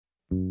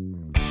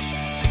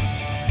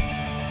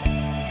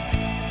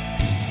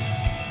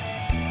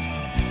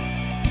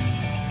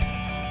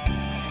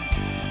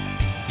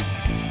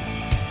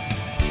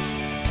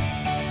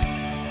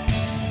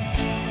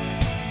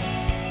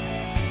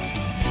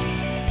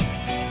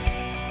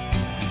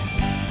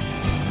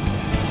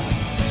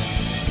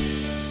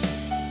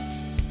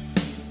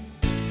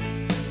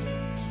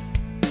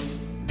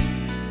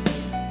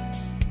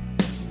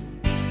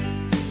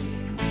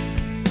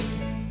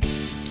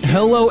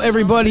Hello,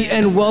 everybody,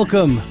 and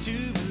welcome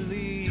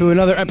to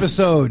another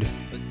episode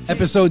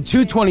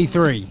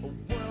 223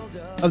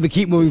 of the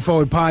Keep Moving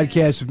Forward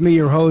podcast with me,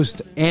 your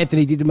host,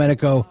 Anthony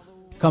DiDomenico,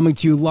 coming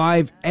to you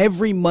live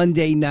every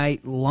Monday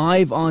night,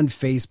 live on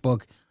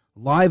Facebook,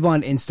 live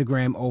on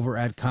Instagram over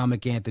at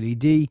Comic Anthony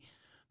D.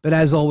 But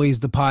as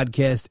always, the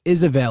podcast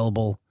is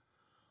available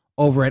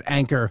over at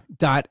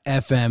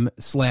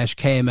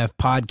anchor.fm/KMF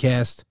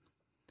podcast.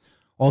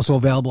 Also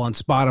available on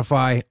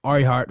Spotify,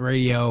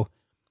 iHeartRadio,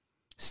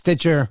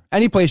 Stitcher,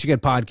 any place you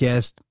get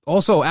podcasts.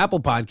 Also Apple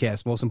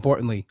Podcasts, most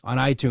importantly, on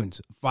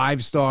iTunes.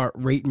 5-star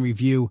rate and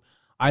review.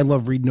 I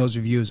love reading those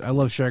reviews. I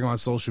love sharing them on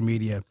social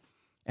media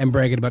and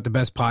bragging about the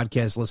best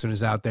podcast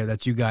listeners out there.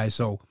 That's you guys.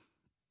 So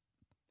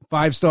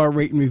 5-star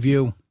rate and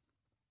review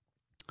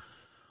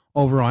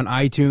over on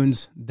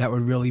iTunes. That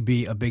would really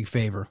be a big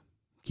favor.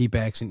 Keep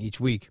asking each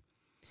week.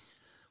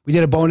 We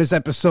did a bonus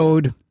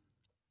episode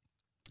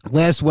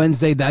last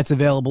Wednesday. That's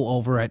available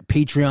over at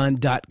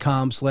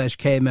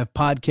patreon.com/KMF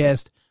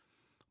podcast.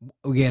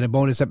 We get a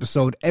bonus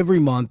episode every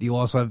month. You'll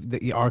also have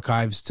the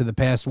archives to the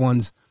past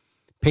ones.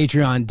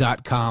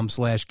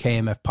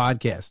 Patreon.com/KMF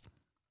podcast.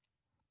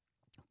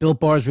 Built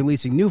Bar is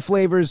releasing new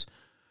flavors,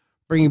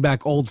 bringing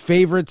back old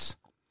favorites.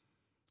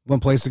 One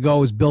place to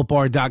go is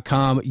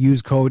BuiltBar.com.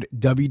 Use code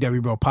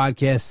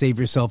WWBroPodcast. Save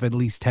yourself at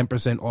least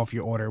 10% off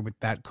your order with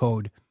that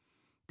code.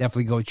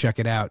 Definitely go check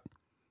it out.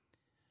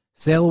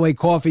 Sail Away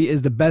Coffee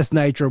is the best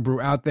nitro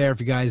brew out there. If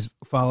you guys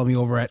follow me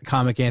over at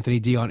Comic Anthony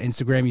D on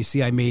Instagram, you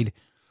see I made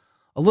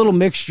a little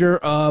mixture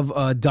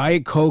of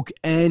Diet Coke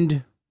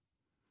and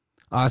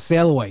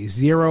Sail Away.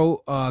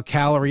 0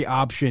 calorie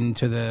option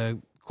to the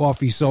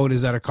coffee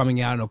sodas that are coming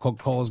out. I know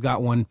Coca-Cola's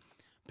got one.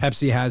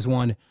 Pepsi has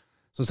one.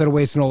 So instead of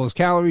wasting all those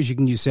calories, you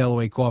can use Sail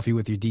Away Coffee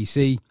with your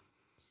DC.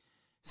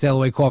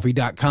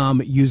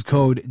 SailAwayCoffee.com. Use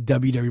code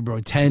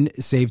WWBro10.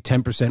 Save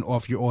 10%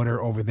 off your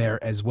order over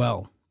there as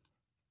well.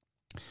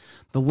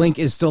 The link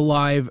is still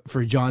live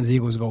for John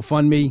Ziegler's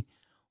GoFundMe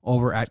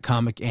over at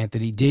Comic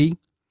Anthony D.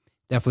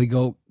 Definitely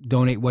go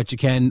donate what you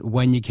can,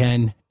 when you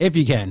can, if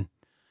you can.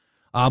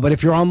 But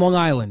if you're on Long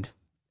Island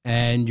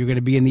and you're going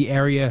to be in the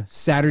area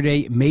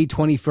Saturday, May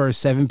 21st,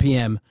 7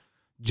 p.m.,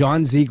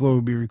 John Ziegler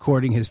will be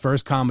recording his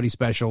first comedy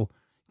special,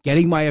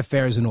 Getting My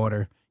Affairs in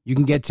Order. You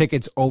can get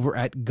tickets over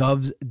at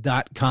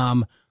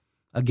govs.com.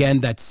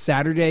 Again, that's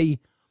Saturday,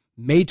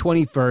 May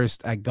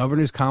 21st at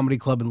Governor's Comedy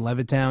Club in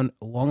Levittown,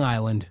 Long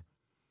Island.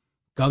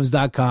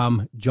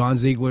 Govs.com, John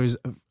Ziegler's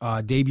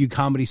debut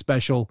comedy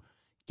special,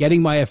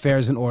 Getting My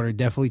Affairs in Order.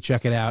 Definitely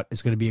check it out.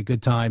 It's going to be a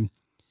good time.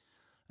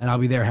 And I'll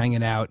be there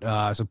hanging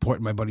out,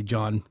 supporting my buddy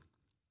John.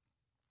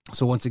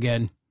 So once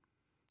again,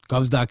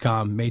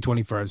 Govs.com, May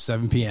 21st,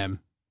 7 p.m.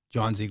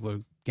 John Ziegler,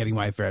 Getting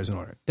My Affairs in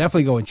Order.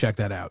 Definitely go and check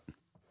that out.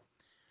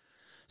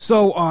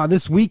 So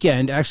this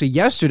weekend, actually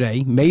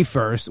yesterday, May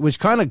 1st, which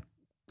kind of,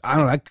 I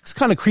don't know, it's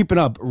kind of creeping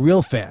up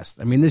real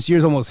fast. I mean, this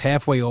year's almost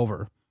halfway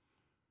over.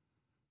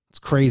 It's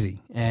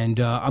crazy. And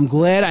I'm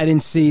glad I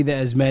didn't see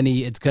as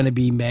many It's Gonna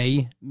Be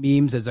May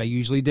memes as I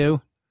usually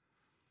do.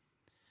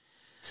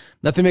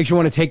 Nothing makes you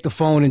want to take the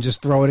phone and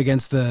just throw it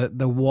against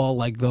the wall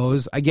like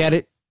those. I get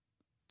it.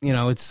 You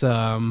know, it's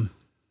every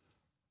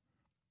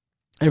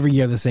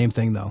year the same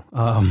thing, though.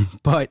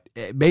 But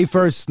May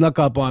 1st snuck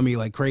up on me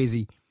like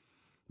crazy.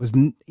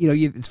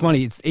 It's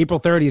funny. It's April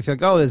 30th.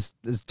 Like, oh, there's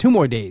 2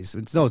 more days.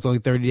 It's only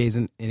 30 days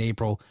in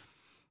April.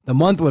 The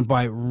month went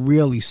by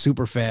really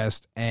super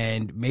fast,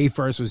 and May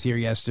 1st was here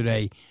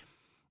yesterday.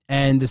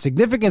 And the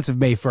significance of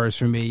May 1st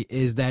for me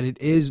is that it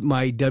is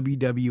my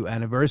WW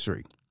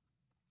anniversary.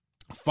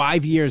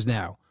 5 years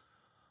now,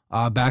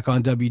 back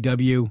on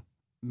WW.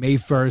 May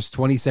 1st,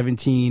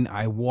 2017,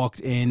 I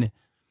walked in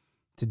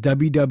to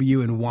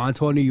WW in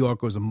Wantagh, New York.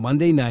 It was a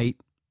Monday night.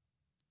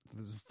 It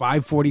was a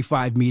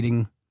 5:45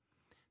 meeting.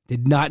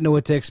 Did not know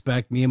what to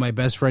expect, me and my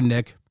best friend,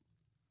 Nick.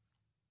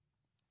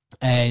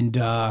 And,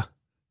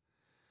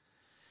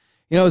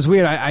 it was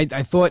weird.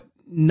 I thought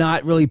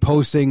not really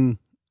posting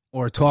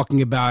or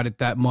talking about it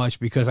that much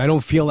because I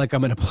don't feel like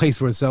I'm in a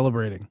place worth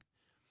celebrating,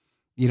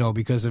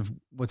 because of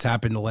what's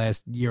happened the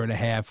last year and a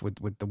half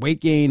with the weight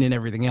gain and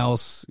everything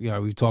else.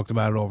 We've talked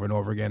about it over and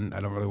over again. I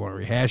don't really want to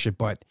rehash it,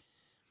 but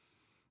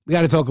we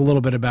got to talk a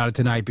little bit about it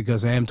tonight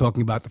because I am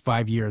talking about the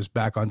 5 years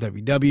back on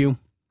WW.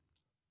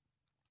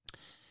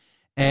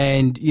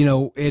 And,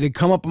 it had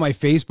come up in my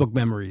Facebook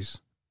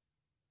memories.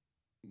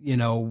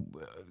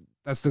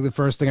 That's the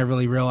first thing I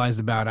really realized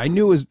about it. I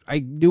knew it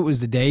was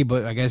the day,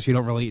 but I guess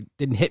it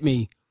didn't hit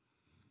me.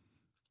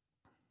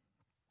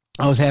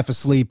 I was half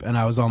asleep and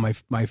I was on my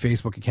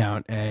Facebook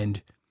account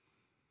and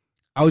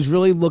I was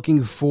really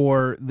looking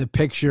for the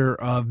picture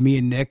of me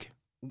and Nick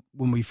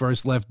when we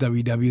first left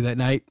WW that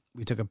night.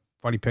 We took a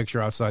funny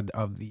picture outside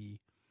of the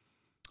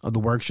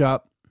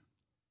workshop.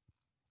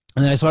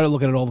 And then I started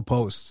looking at all the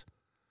posts,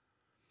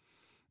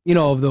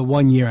 of the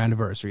 1 year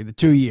anniversary, the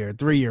 2 year,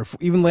 3 year,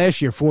 even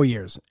last year, 4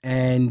 years.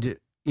 And,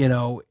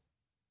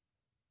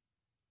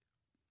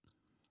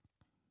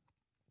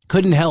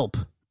 couldn't help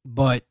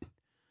but,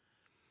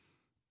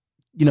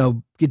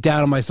 get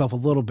down on myself a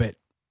little bit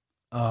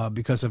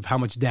because of how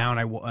much down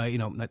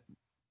not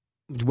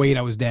much weight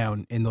I was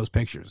down in those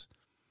pictures,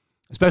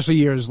 especially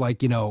years like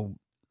 2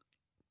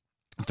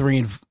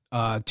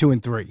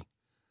 and 3.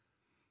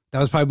 That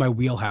was probably my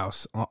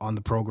wheelhouse on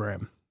the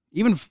program.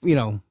 Even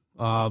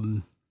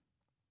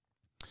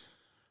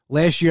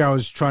last year I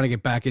was trying to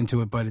get back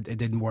into it, but it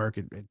didn't work.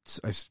 It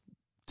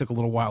took a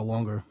little while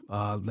longer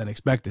than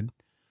expected.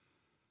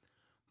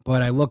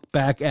 But I look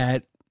back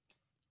at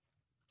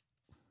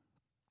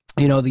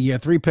the year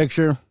 3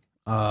 picture,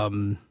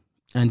 and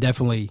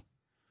definitely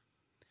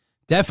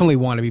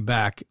want to be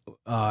back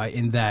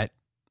in that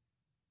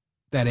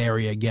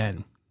area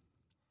again.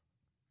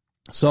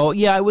 So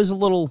yeah, I was a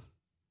little,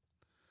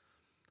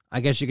 I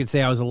guess you could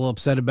say I was a little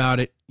upset about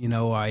it.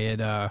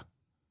 I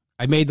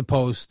made the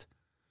post,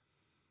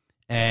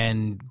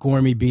 and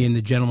Gormy, being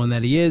the gentleman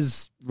that he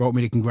is, wrote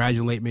me to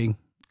congratulate me.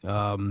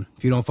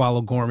 If you don't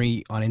follow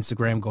Gormy on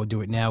Instagram, go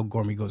do it now.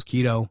 Gormy Goes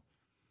Keto.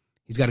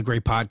 He's got a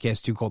great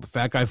podcast too called The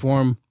Fat Guy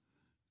Forum.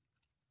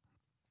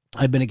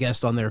 I've been a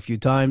guest on there a few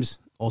times.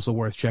 Also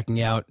worth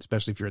checking out,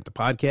 especially if you're into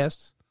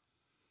podcasts.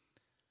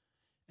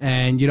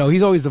 And,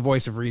 he's always the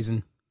voice of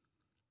reason.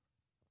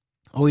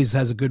 Always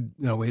has a good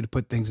way to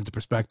put things into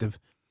perspective.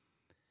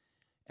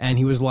 And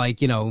he was like,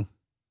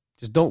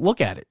 just don't look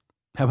at it.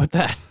 How about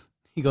that?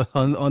 He goes,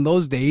 on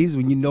those days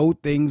when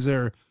things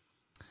are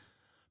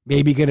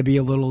maybe going to be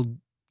a little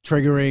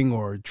triggering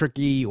or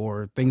tricky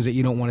or things that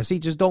you don't want to see,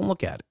 just don't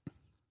look at it.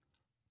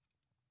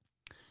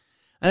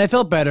 And I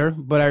felt better,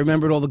 but I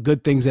remembered all the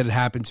good things that had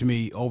happened to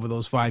me over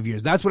those 5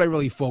 years. That's what I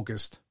really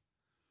focused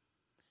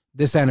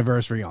this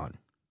anniversary on.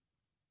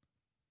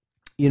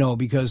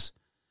 Because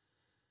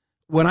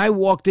when I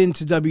walked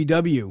into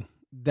WW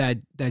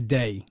that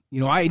day,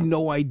 I had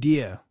no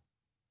idea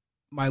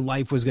my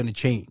life was going to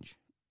change,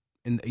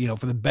 and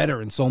for the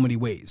better in so many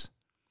ways.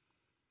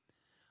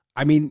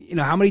 I mean,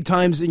 how many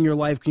times in your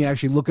life can you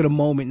actually look at a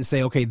moment and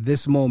say, okay,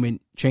 this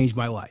moment changed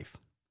my life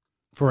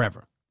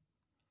forever?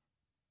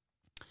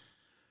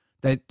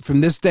 That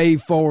from this day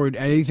forward,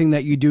 anything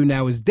that you do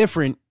now is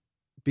different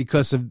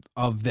because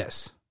of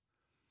this.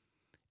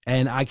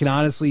 And I can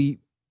honestly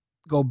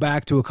go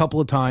back to a couple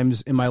of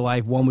times in my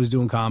life. One was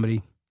doing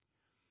comedy,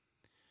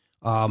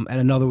 and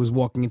another was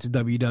walking into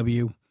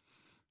WW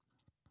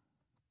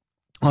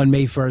on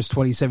May 1st,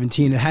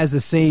 2017. It has the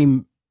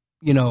same,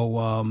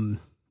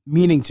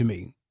 meaning to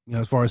me,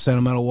 as far as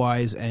sentimental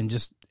wise and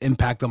just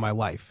impact on my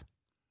life.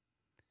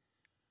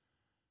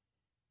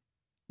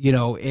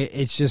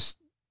 It's just,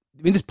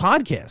 this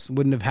podcast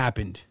wouldn't have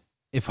happened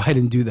if I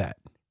didn't do that.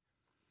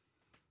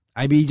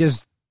 I'd be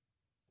just,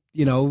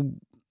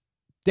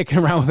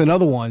 dicking around with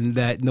another one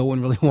that no one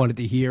really wanted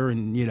to hear,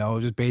 and,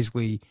 just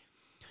basically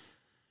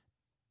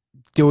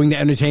doing to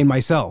entertain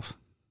myself.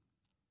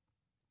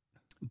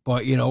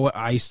 But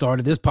I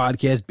started this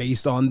podcast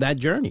based on that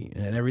journey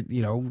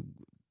and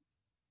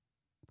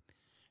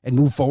and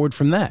move forward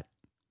from that.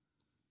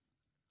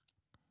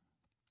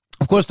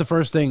 Of course, the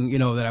first thing,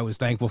 that I was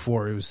thankful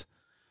for was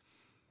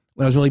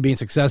when I was really being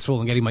successful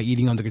and getting my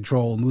eating under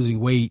control and losing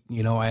weight.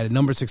 I had a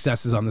number of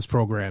successes on this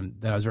program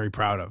that I was very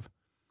proud of.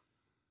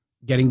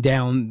 Getting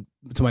down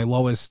to my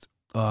lowest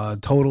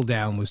total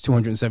down was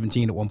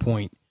 217 at one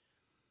point.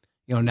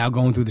 Now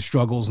going through the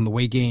struggles and the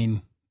weight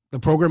gain, the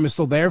program is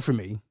still there for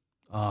me.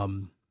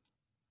 And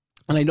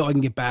I know I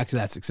can get back to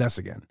that success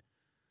again.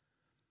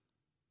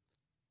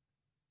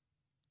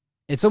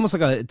 It's almost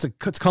like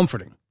it's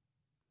comforting.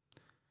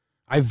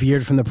 I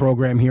veered from the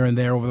program here and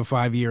there over the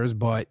 5 years,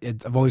 but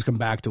I've always come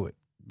back to it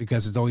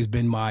because it's always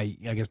been my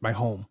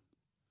home.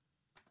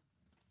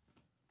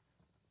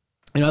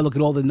 I look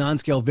at all the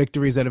non-scale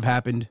victories that have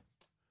happened.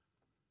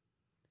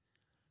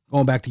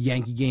 Going back to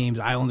Yankee games,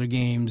 Islander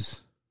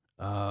games.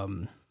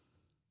 Just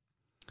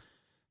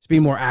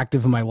being more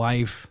active in my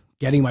life,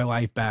 getting my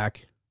life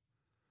back.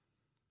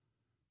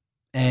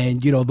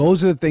 And,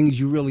 those are the things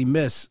you really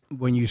miss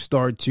when you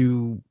start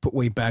to put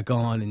weight back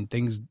on and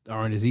things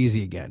aren't as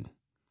easy again.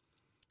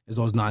 Is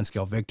those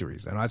non-scale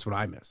victories. And that's what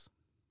I miss.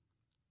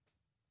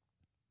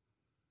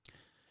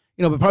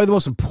 But probably the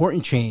most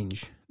important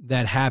change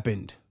that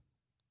happened,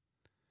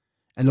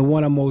 and the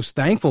one I'm most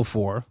thankful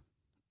for,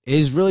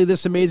 is really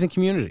this amazing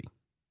community.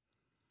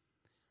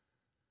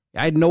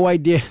 I had no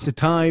idea at the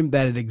time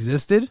that it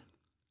existed.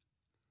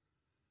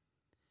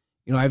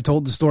 I've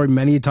told the story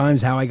many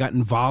times how I got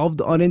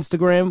involved on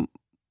Instagram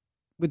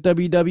with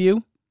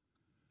WW.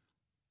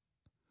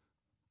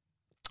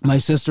 My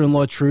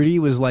sister-in-law, Trudy,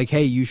 was like,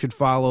 hey, you should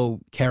follow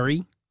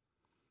Kerry,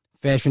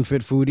 Fashion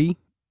Fit Foodie.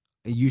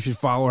 You should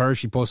follow her.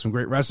 She posts some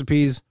great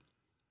recipes.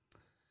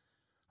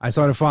 I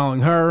started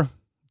following her.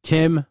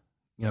 Kim,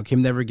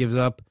 Kim never gives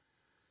up.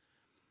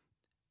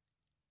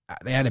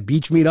 They had a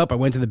beach meetup. I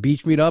went to the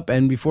beach meetup,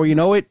 and before you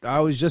know it,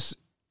 I was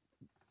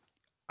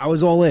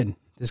all in.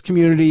 This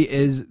community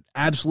is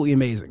absolutely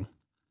amazing.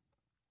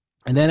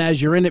 And then as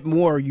you're in it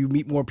more, you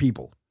meet more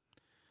people.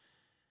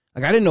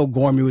 Like, I didn't know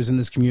Gormy was in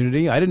this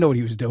community. I didn't know what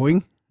he was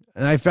doing.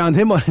 And I found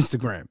him on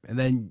Instagram. And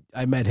then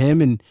I met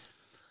him and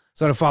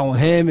started following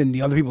him and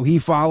the other people he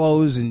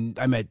follows. And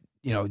I met,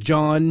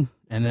 John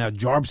And now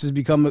Jarps has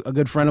become a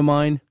good friend of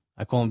mine.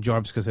 I call him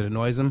Jarps because it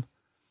annoys him.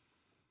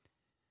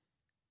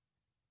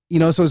 You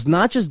know, so it's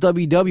not just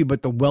WW,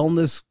 but the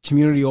wellness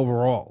community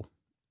overall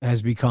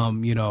has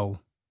become, you know,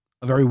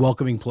 a very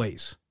welcoming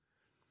place.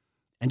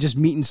 And just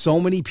meeting so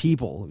many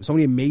people, so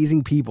many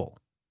amazing people,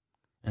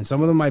 and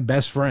some of them my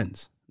best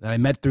friends that I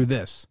met through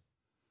this.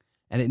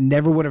 And it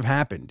never would have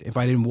happened if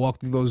I didn't walk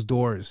through those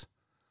doors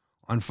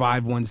on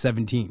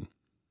 5/1/17.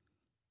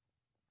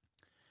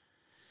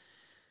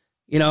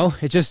 You know,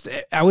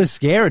 I was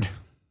scared.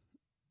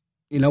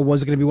 You know,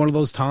 was it going to be one of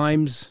those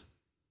times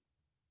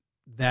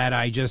that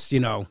I just, you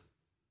know,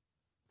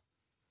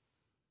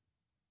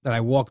 that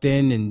I walked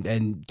in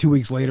and 2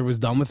 weeks later was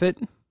done with it?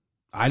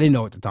 I didn't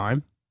know at the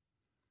time.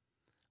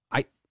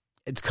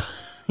 It's,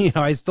 you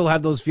know, I still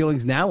have those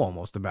feelings now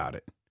almost about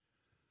it.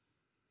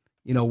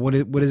 You know, what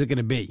is it going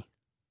to be?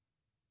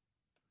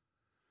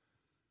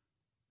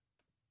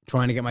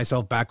 Trying to get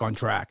myself back on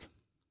track.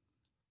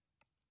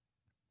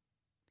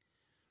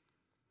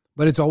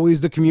 But it's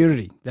always the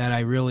community that I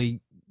really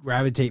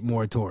gravitate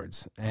more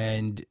towards.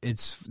 And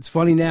it's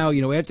funny now,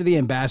 you know, after the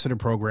ambassador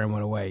program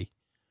went away,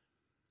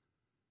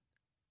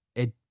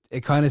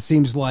 it kind of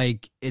seems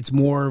like it's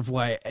more of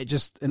like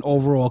just an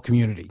overall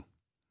community.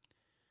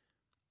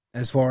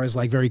 As far as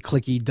like very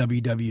cliquey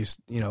WW,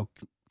 you know,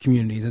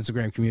 communities,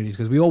 Instagram communities,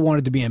 because we all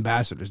wanted to be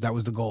ambassadors. That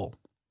was the goal.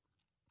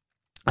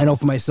 I know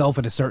for myself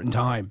at a certain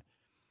time,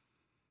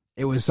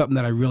 it was something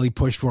that I really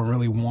pushed for and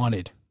really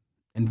wanted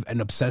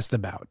and obsessed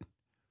about.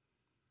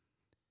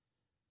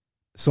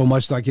 So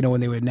much like, you know,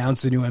 when they would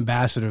announce the new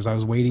ambassadors, I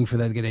was waiting for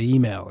that to get an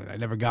email and I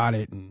never got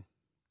it. And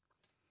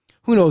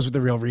who knows what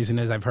the real reason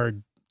is. I've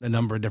heard a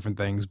number of different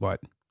things,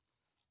 but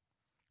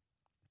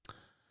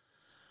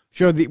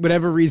sure,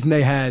 whatever reason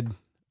they had,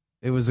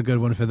 it was a good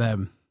one for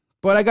them.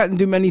 But I got to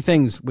do many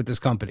things with this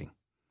company.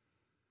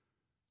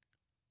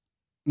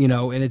 You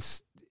know,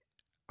 and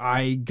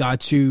I got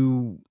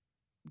to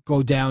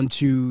go down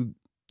to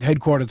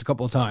headquarters a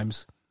couple of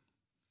times.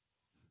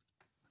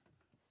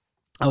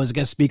 I was a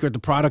guest speaker at the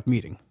product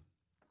meeting.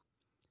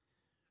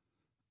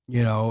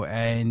 You know,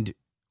 and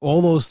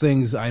all those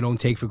things I don't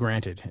take for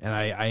granted. And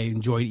I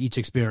enjoyed each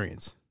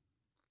experience.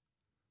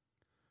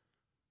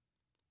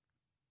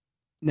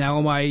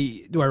 Now, do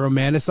I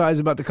romanticize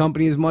about the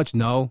company as much?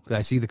 No, because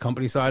I see the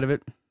company side of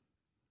it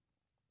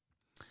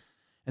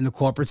and the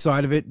corporate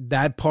side of it.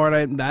 That part,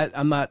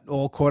 I'm not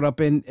all caught up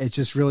in. It's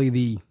just really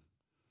the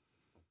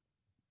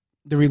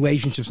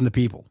relationships and the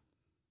people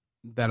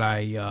that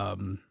I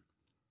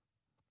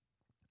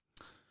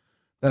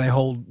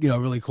hold, you know,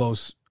 really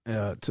close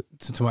to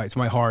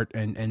my heart,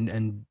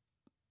 and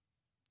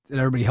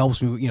everybody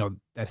helps me. You know,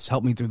 that's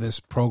helped me through this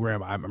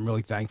program. I'm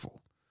really thankful.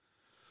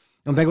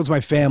 I'm thankful to my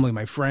family,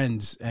 my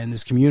friends, and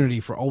this community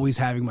for always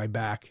having my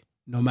back,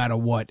 no matter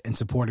what, and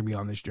supporting me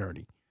on this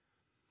journey.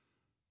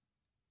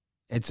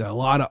 It's a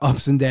lot of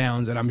ups and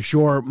downs, and I'm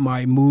sure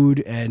my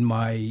mood and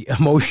my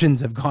emotions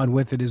have gone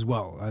with it as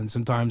well. And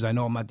sometimes I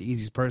know I'm not the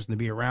easiest person to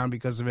be around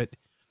because of it,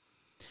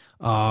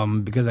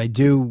 because I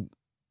do,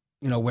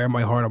 you know, wear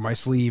my heart on my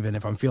sleeve, and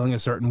if I'm feeling a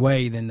certain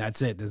way, then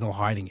that's it. There's no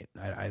hiding it.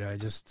 I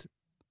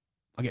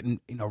get, you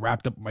know,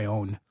 wrapped up in my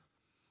own,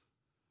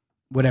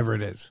 whatever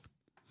it is.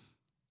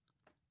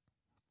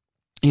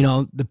 You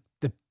know,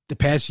 the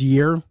past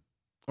year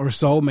or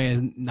so may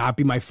not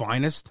be my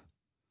finest,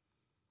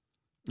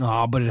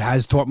 but it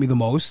has taught me the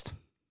most.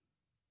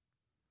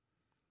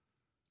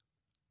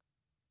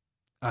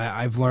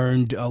 I've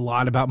learned a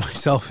lot about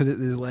myself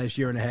this last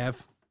year and a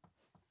half.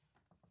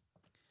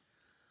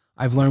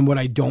 I've learned what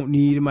I don't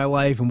need in my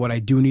life and what I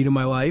do need in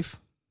my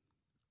life.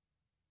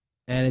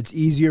 And it's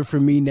easier for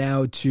me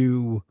now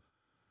to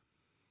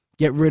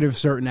get rid of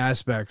certain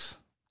aspects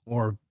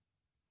or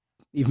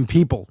even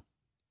people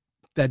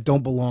that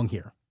don't belong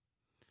here,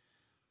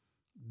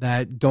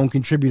 that don't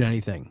contribute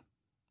anything,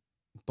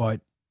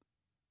 but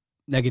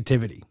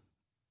negativity.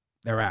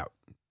 They're out,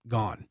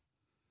 gone.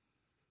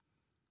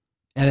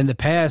 And in the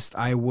past,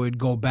 I would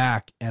go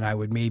back and I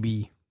would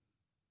maybe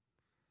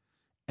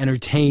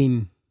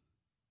entertain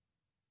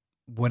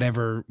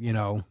whatever, you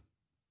know,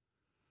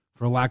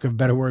 for lack of a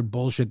better word,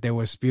 bullshit they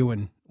were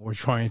spewing or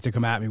trying to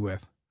come at me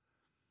with.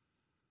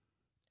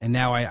 And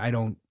now I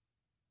don't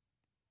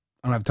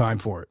have time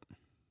for it.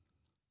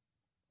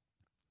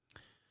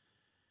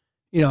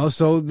 You know,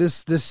 so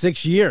this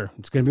 6th year,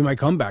 it's going to be my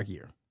comeback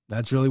year.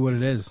 That's really what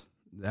it is.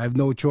 I have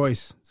no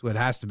choice. It's what it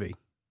has to be.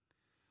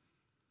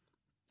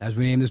 As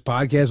we name this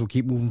podcast, we'll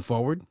keep moving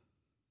forward.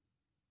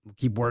 We'll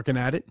keep working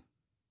at it.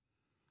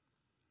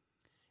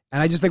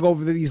 And I just think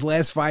over these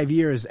last 5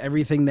 years,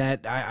 everything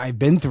that I've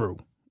been through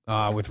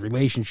with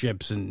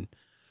relationships and,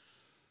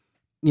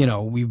 you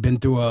know, we've been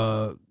through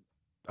a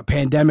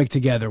pandemic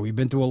together. We've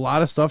been through a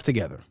lot of stuff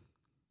together.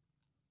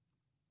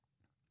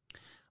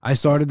 I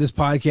started this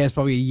podcast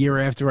probably a year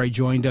after I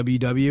joined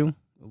WW,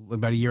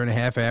 about a year and a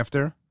half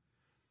after.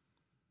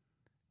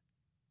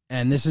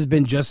 And this has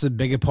been just as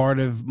big a part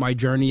of my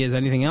journey as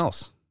anything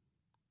else.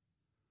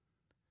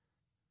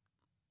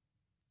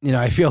 You know,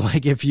 I feel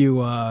like if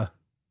you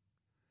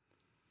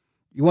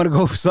You want to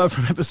go start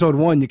from episode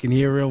 1, you can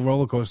hear a real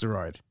roller coaster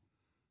ride.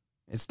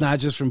 It's not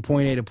just from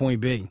point A to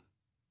point B.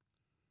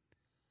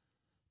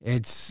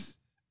 It's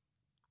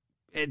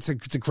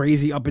a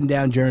crazy up and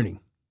down journey,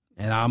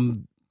 and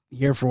I'm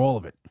here for all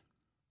of it.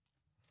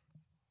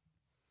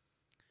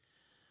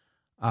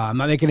 I'm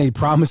not making any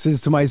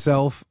promises to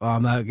myself.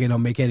 I'm not going to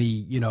make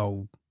any,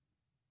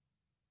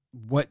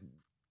 what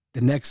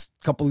the next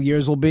couple of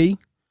years will be.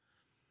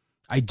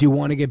 I do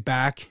want to get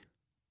back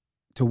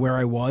to where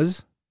I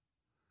was.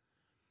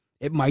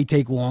 It might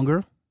take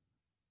longer.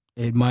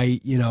 It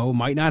might,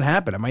 might not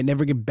happen. I might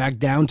never get back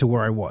down to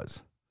where I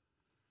was.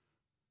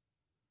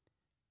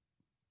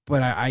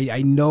 But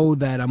I know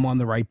that I'm on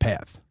the right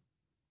path.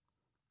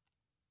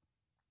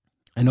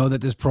 I know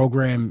that this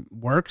program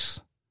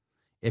works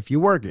if you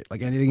work it,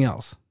 like anything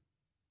else.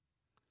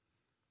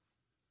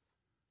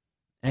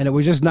 And it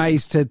was just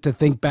nice to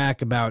think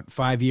back about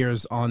 5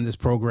 years on this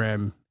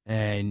program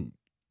and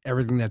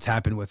everything that's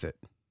happened with it.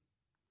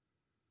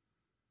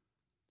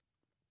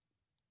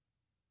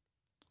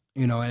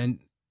 And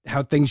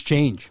how things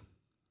change.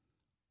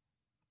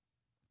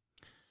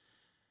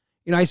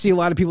 I see a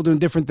lot of people doing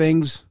different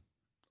things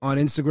on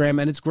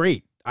Instagram, and it's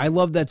great. I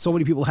love that so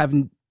many people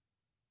haven't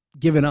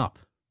given up.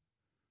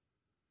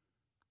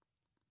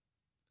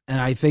 And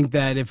I think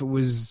that if it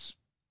was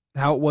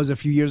how it was a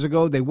few years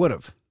ago, they would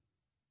have.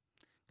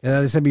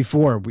 As I said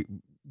before,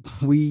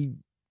 we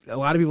a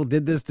lot of people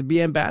did this to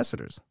be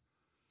ambassadors.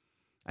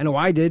 I know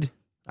I did.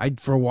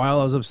 For a while,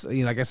 I was,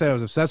 like I said, I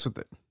was obsessed with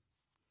it.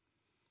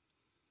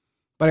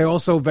 But I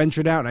also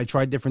ventured out and I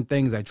tried different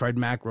things. I tried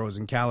macros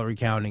and calorie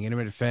counting,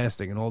 intermittent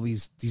fasting, and all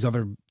these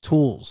other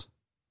tools.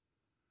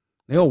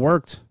 They all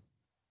worked.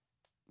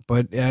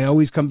 But I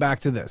always come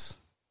back to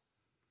this.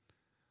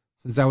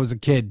 Since I was a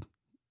kid,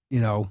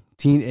 I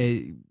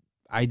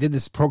did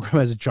this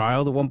program as a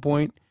child at one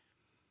point.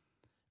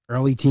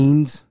 Early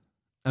 20s.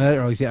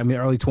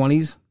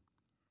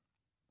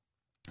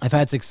 I've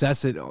had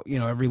success at,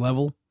 every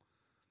level.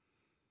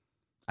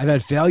 I've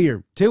had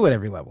failure, too, at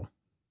every level.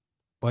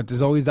 But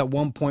there's always that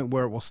one point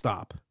where it will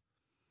stop.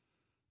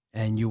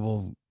 And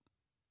it'll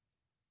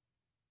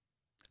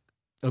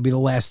be the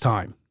last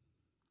time.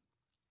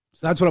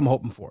 So that's what I'm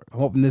hoping for. I'm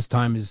hoping this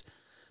time is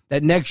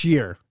that next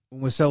year,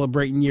 when we're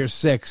celebrating year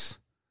 6,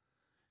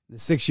 the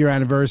 6-year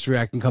anniversary,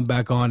 I can come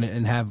back on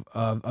and have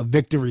a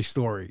victory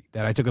story,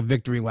 that I took a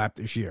victory lap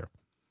this year.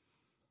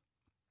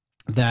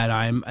 That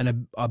I'm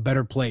in a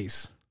better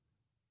place.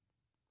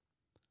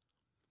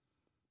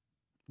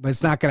 But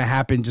it's not going to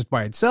happen just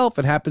by itself.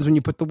 It happens when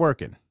you put the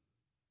work in.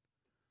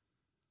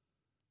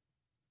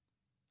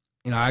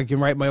 I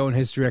can write my own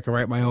history. I can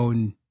write my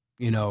own,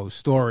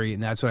 story,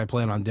 and that's what I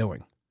plan on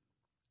doing.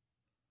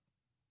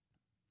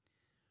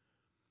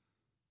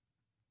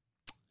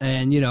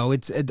 And,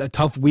 it's a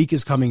tough week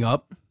is coming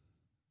up.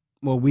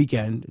 Well,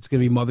 weekend. It's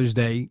going to be Mother's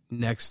Day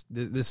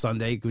this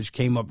Sunday, which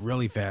came up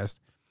really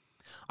fast.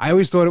 I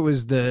always thought it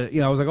was I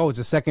was like, oh, it's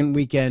the second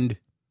weekend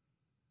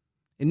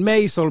in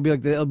May, so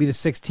it'll be the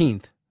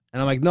 16th.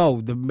 And I'm like,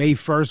 no, the May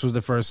 1st was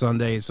the first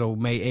Sunday, so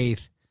May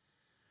 8th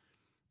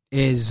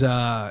is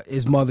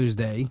Mother's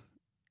Day.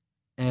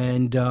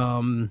 And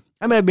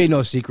I made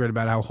no secret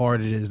about how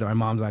hard it is that my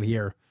mom's not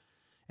here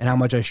and how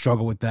much I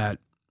struggle with that.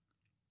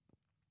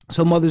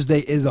 So Mother's Day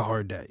is a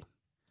hard day.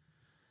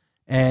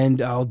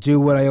 And I'll do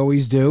what I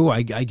always do.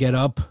 I get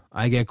up,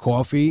 I get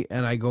coffee,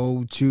 and I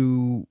go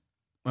to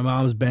my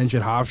mom's bench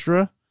at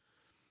Hofstra,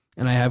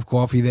 and I have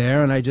coffee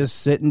there, and I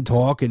just sit and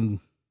talk, and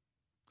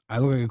I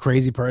look like a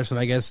crazy person,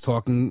 I guess,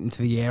 talking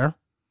into the air.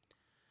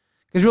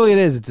 Because really it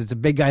is. It's a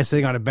big guy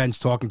sitting on a bench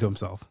talking to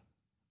himself.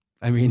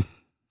 I mean,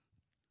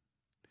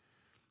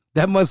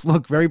 that must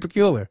look very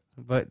peculiar.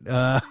 But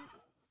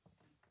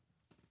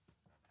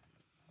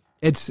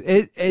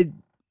it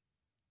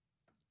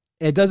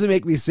doesn't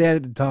make me sad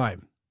at the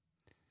time.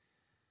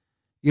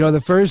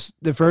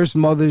 The first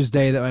Mother's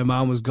Day that my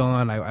mom was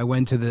gone, I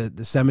went to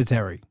the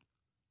cemetery.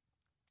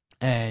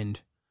 And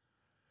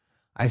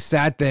I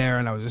sat there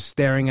and I was just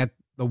staring at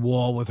the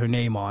wall with her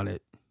name on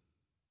it.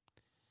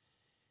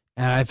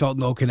 And I felt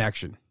no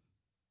connection.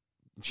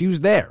 She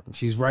was there.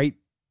 She's right.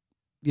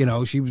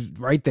 She was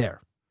right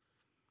there.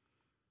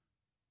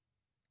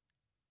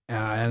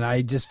 And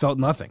I just felt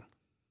nothing.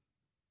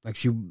 Like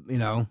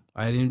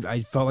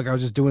I felt like I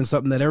was just doing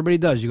something that everybody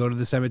does. You go to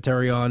the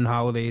cemetery on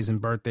holidays and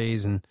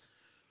birthdays, and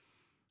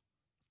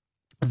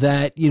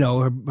that,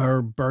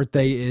 her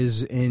birthday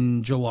is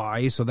in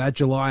July. So that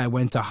July I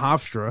went to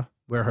Hofstra,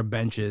 where her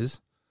bench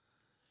is.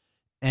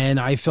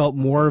 And I felt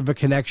more of a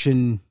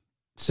connection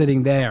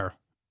sitting there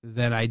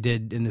than I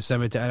did in the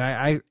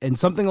cemetery. And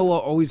something will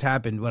always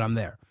happen when I'm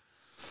there.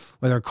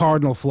 Whether a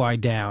cardinal fly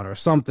down or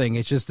something,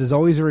 it's just, there's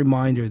always a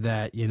reminder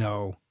that,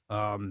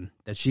 that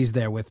she's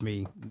there with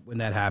me when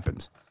that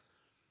happens.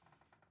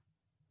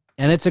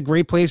 And it's a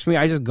great place for me.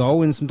 I just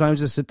go and sometimes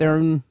just sit there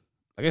and,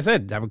 like I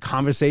said, have a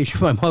conversation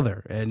with my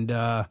mother. And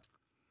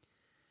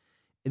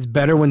it's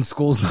better when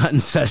school's not in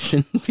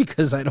session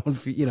because I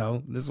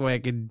don't, this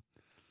way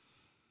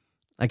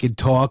I could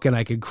talk and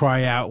I could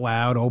cry out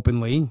loud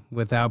openly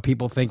without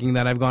people thinking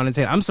that I've gone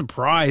insane. I'm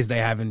surprised they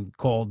haven't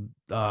called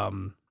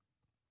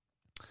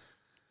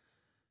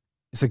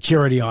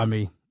security on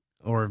me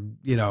or,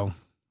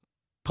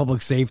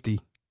 public safety.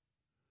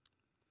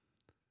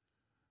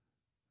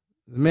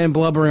 The man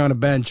blubbering on a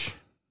bench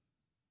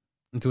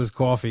into his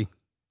coffee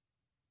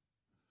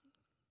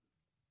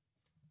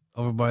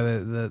over by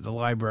the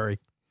library.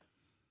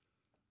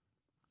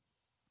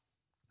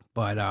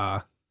 But,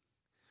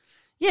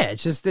 yeah,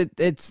 it's just,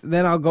 it's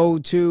then I'll go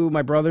to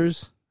my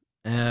brother's,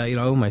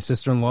 my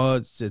sister-in-law,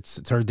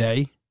 it's her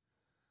day.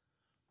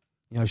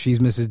 She's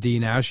Mrs. D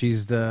now.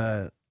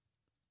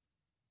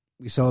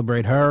 We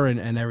celebrate her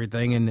and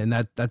everything. And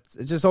that's,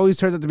 it just always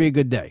turns out to be a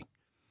good day.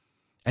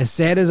 As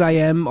sad as I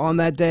am on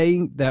that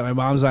day that my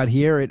mom's not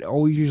here, it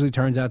always usually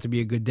turns out to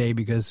be a good day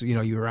because,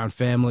 you're around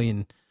family,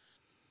 and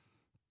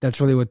that's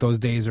really what those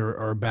days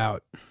are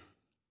about.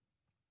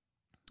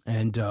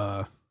 And,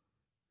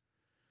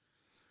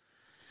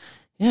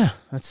 yeah,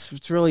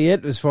 that's really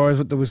it as far as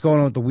what was going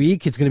on with the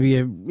week. It's going to be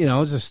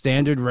it's a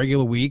standard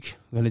regular week.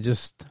 I'm going to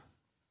just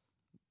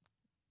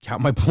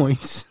count my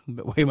points,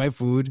 weigh my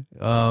food.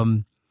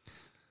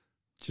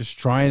 Just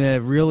trying to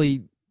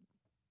really,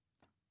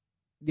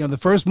 the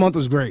first month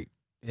was great.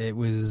 It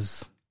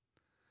was,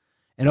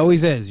 and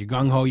always is. You're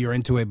gung ho, you're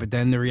into it, but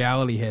then the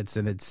reality hits,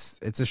 and it's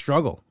a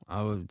struggle.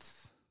 I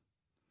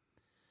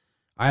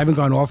haven't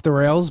gone off the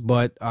rails,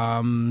 but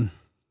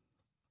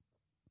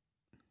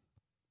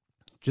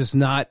just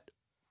not.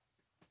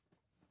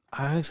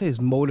 I would say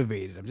it's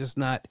motivated. I'm just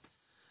not.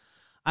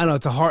 I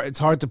don't know. It's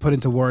hard to put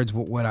into words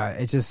what I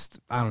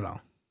don't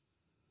know.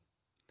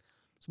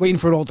 Just waiting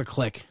for it all to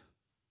click.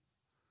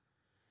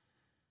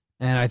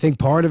 And I think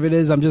part of it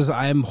is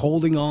I'm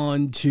holding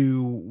on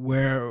to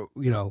where,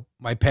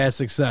 my past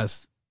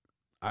success.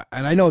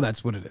 And I know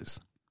that's what it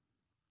is.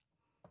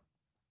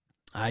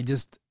 I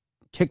just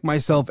kick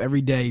myself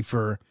every day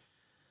for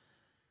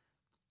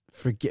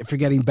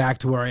getting back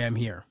to where I am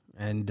here.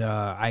 And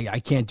I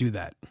can't do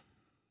that.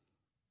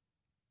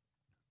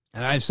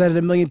 And I've said it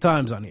a million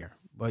times on here.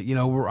 But,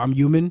 I'm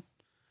human.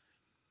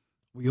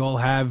 We all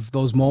have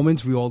those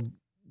moments. We all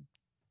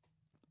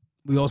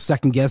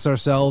second guess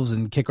ourselves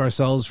and kick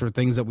ourselves for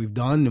things that we've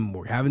done and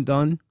we haven't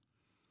done.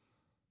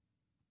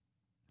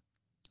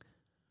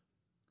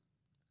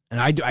 And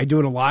I do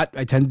it a lot.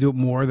 I tend to do it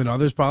more than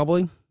others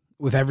probably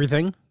with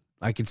everything.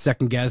 I could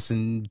second guess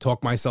and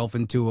talk myself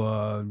into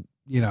a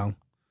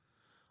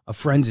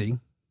frenzy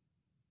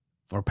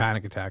or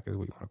panic attack is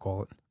what you want to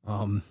call it.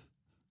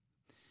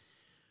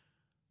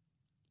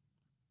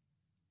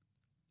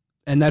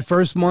 And that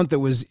first month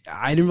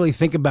I didn't really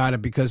think about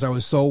it because I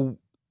was so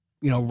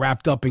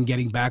wrapped up in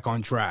getting back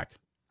on track.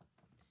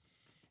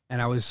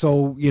 And I was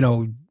so,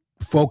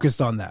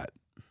 focused on that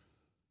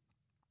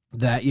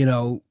that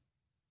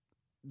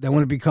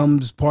when it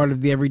becomes part of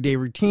the everyday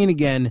routine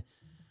again,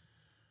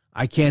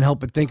 I can't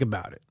help but think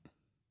about it.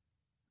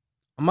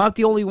 I'm not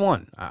the only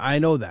one. I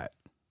know that.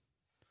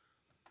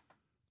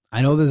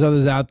 I know there's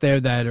others out there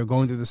that are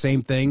going through the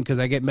same thing because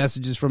I get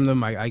messages from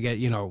them. I get,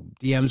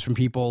 DMs from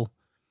people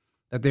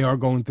that they are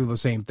going through the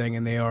same thing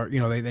and they are,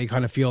 they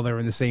kind of feel they're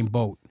in the same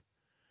boat.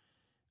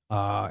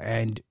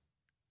 And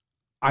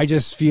I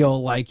just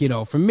feel like,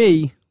 for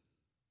me,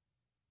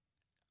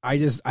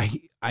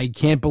 I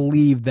can't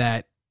believe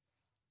that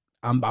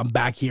I'm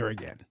back here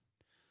again.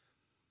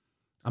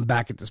 I'm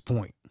back at this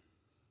point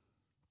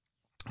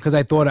because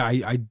I thought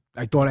I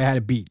thought I had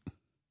it beat.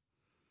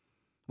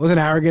 Wasn't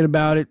arrogant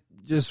about it.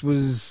 Just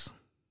was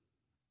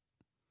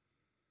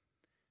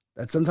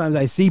that sometimes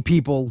I see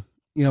people,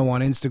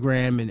 on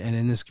Instagram and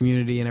in this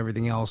community and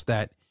everything else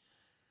that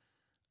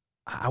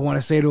I want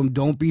to say to them,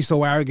 don't be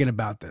so arrogant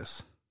about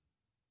this.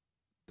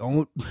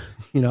 Don't,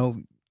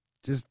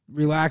 just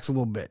relax a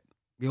little bit.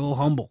 Be a little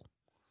humble.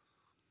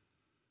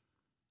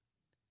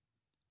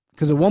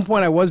 Because at one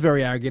point I was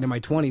very arrogant in my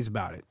 20s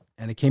about it.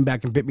 And it came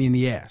back and bit me in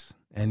the ass.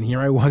 And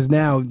here I was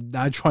now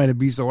not trying to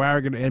be so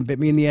arrogant and bit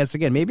me in the ass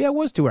again. Maybe I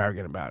was too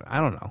arrogant about it.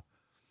 I don't know.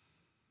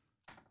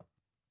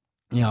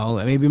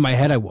 Maybe in my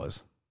head I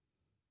was.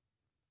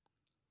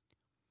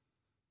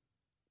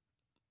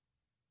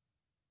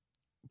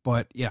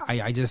 But yeah,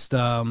 I just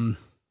I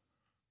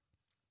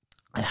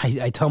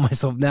tell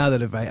myself now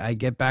that if I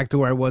get back to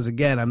where I was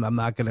again, I'm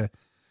not gonna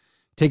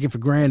take it for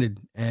granted,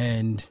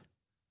 and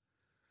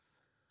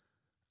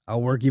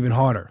I'll work even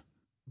harder.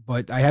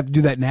 But I have to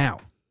do that now.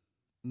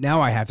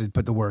 Now I have to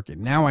put the work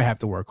in. Now I have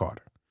to work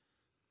harder.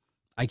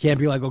 I can't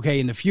be like, okay,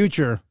 in the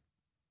future,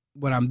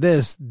 when I'm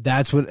this,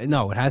 that's what.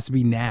 No, it has to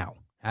be now.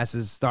 It has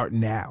to start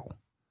now.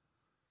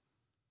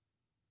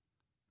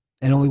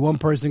 And only one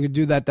person can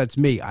do that. That's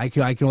me. I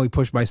can only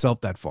push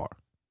myself that far.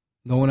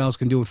 No one else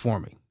can do it for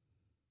me.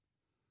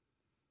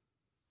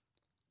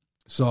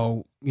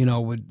 So,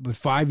 with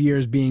 5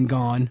 years being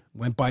gone,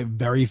 went by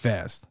very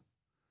fast.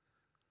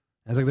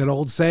 It's like that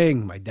old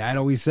saying my dad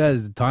always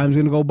says, the time's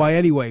going to go by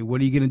anyway. What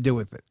are you going to do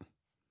with it?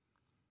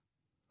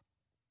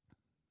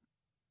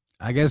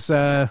 I guess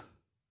for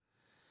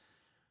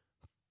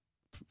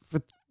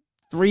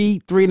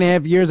 3 and a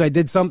half years I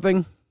did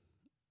something.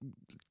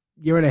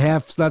 Year and a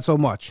half, it's not so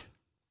much.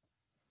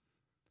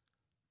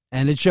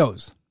 And it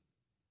shows.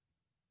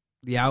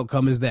 The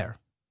outcome is there.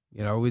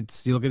 You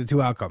look at the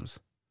two outcomes.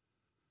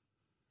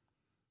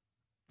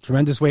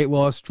 Tremendous weight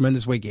loss,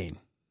 tremendous weight gain.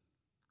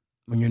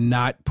 When you're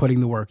not putting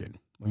the work in.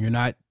 When you're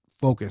not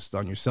focused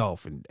on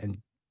yourself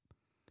and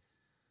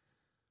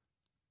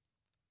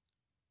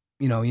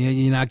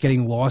you're not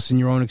getting lost in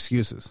your own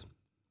excuses.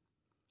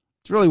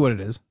 It's really what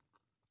it is.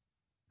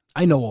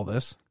 I know all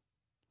this.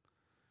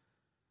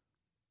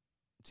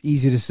 It's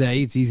easy to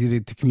say. It's easy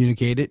to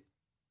communicate it.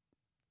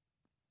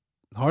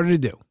 Harder to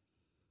do.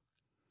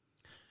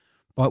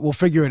 But we'll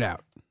figure it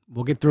out.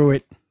 We'll get through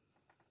it.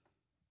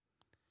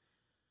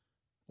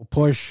 We'll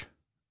push.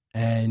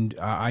 And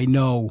I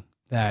know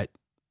that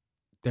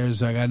I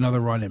got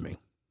another run in me.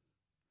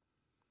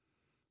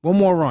 One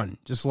more run.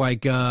 Just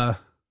like John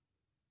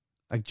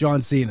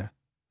Cena.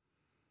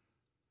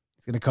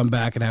 He's going to come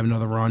back and have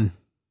another run.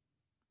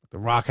 The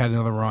Rock had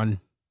another run.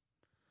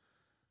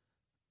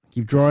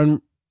 Keep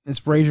drawing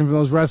inspiration from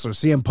those wrestlers.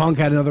 CM Punk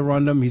had another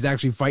run to him. He's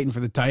actually fighting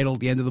for the title at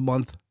the end of the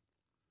month.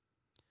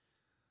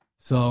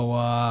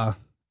 So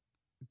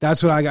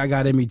that's what I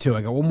got in me too.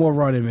 I got one more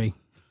run in me.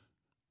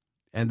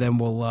 And then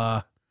we'll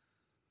I'm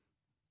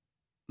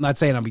not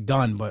saying I'll be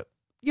done, but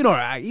you know what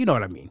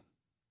I mean.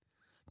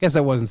 Guess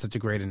that wasn't such a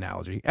great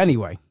analogy.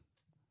 Anyway,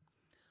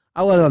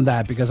 I'll let on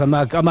that because I'm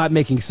not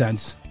making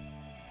sense.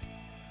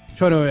 I'm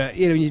trying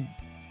to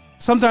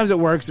sometimes it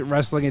works at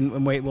wrestling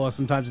and weight loss,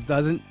 sometimes it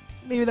doesn't.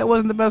 Maybe that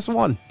wasn't the best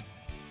one.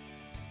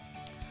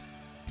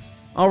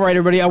 All right,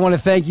 everybody, I want to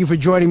thank you for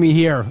joining me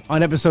here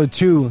on episode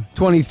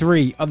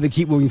 223 of the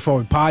Keep Moving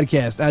Forward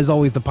podcast. As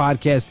always, the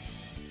podcast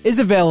is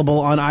available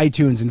on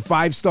iTunes and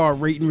 5-star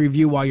rate and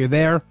review while you're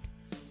there.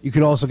 You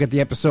can also get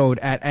the episode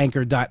at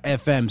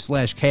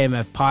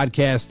anchor.fm/KMF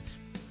podcast,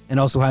 and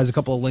also has a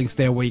couple of links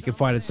there where you can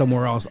find it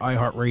somewhere else,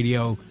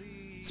 iHeartRadio,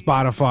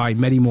 Spotify,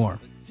 many more.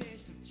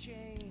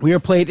 We are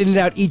played in and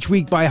out each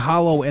week by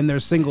Hollow and their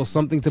single,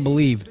 Something to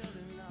Believe.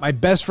 My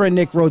best friend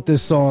Nick wrote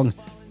this song.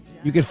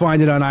 You can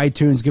find it on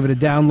iTunes. Give it a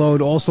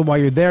download. Also, while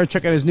you're there,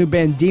 check out his new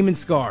band, Demon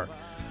Scar,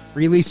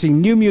 releasing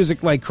new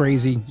music like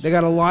crazy. They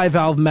got a live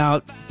album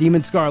out,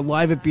 Demon Scar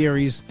Live at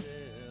Beery's,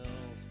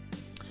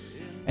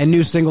 and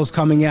new singles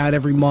coming out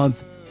every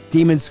month,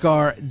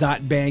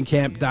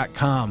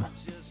 demonscar.bandcamp.com.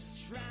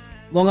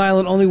 Long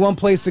Island, only one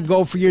place to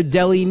go for your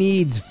deli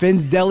needs.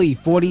 Finn's Deli,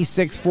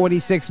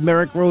 4646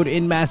 Merrick Road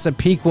in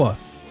Massapequa.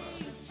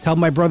 Tell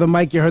my brother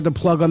Mike you heard the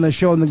plug on the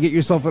show, and then get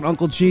yourself an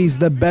Uncle Cheese,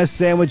 the best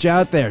sandwich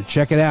out there.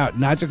 Check it out.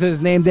 Not just because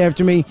it's named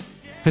after me,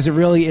 because it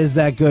really is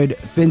that good.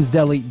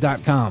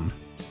 Finn'sDeli.com.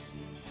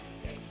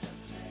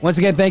 Once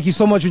again, thank you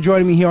so much for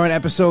joining me here on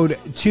episode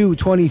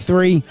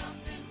 223.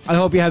 I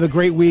hope you have a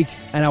great week,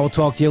 and I will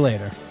talk to you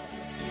later.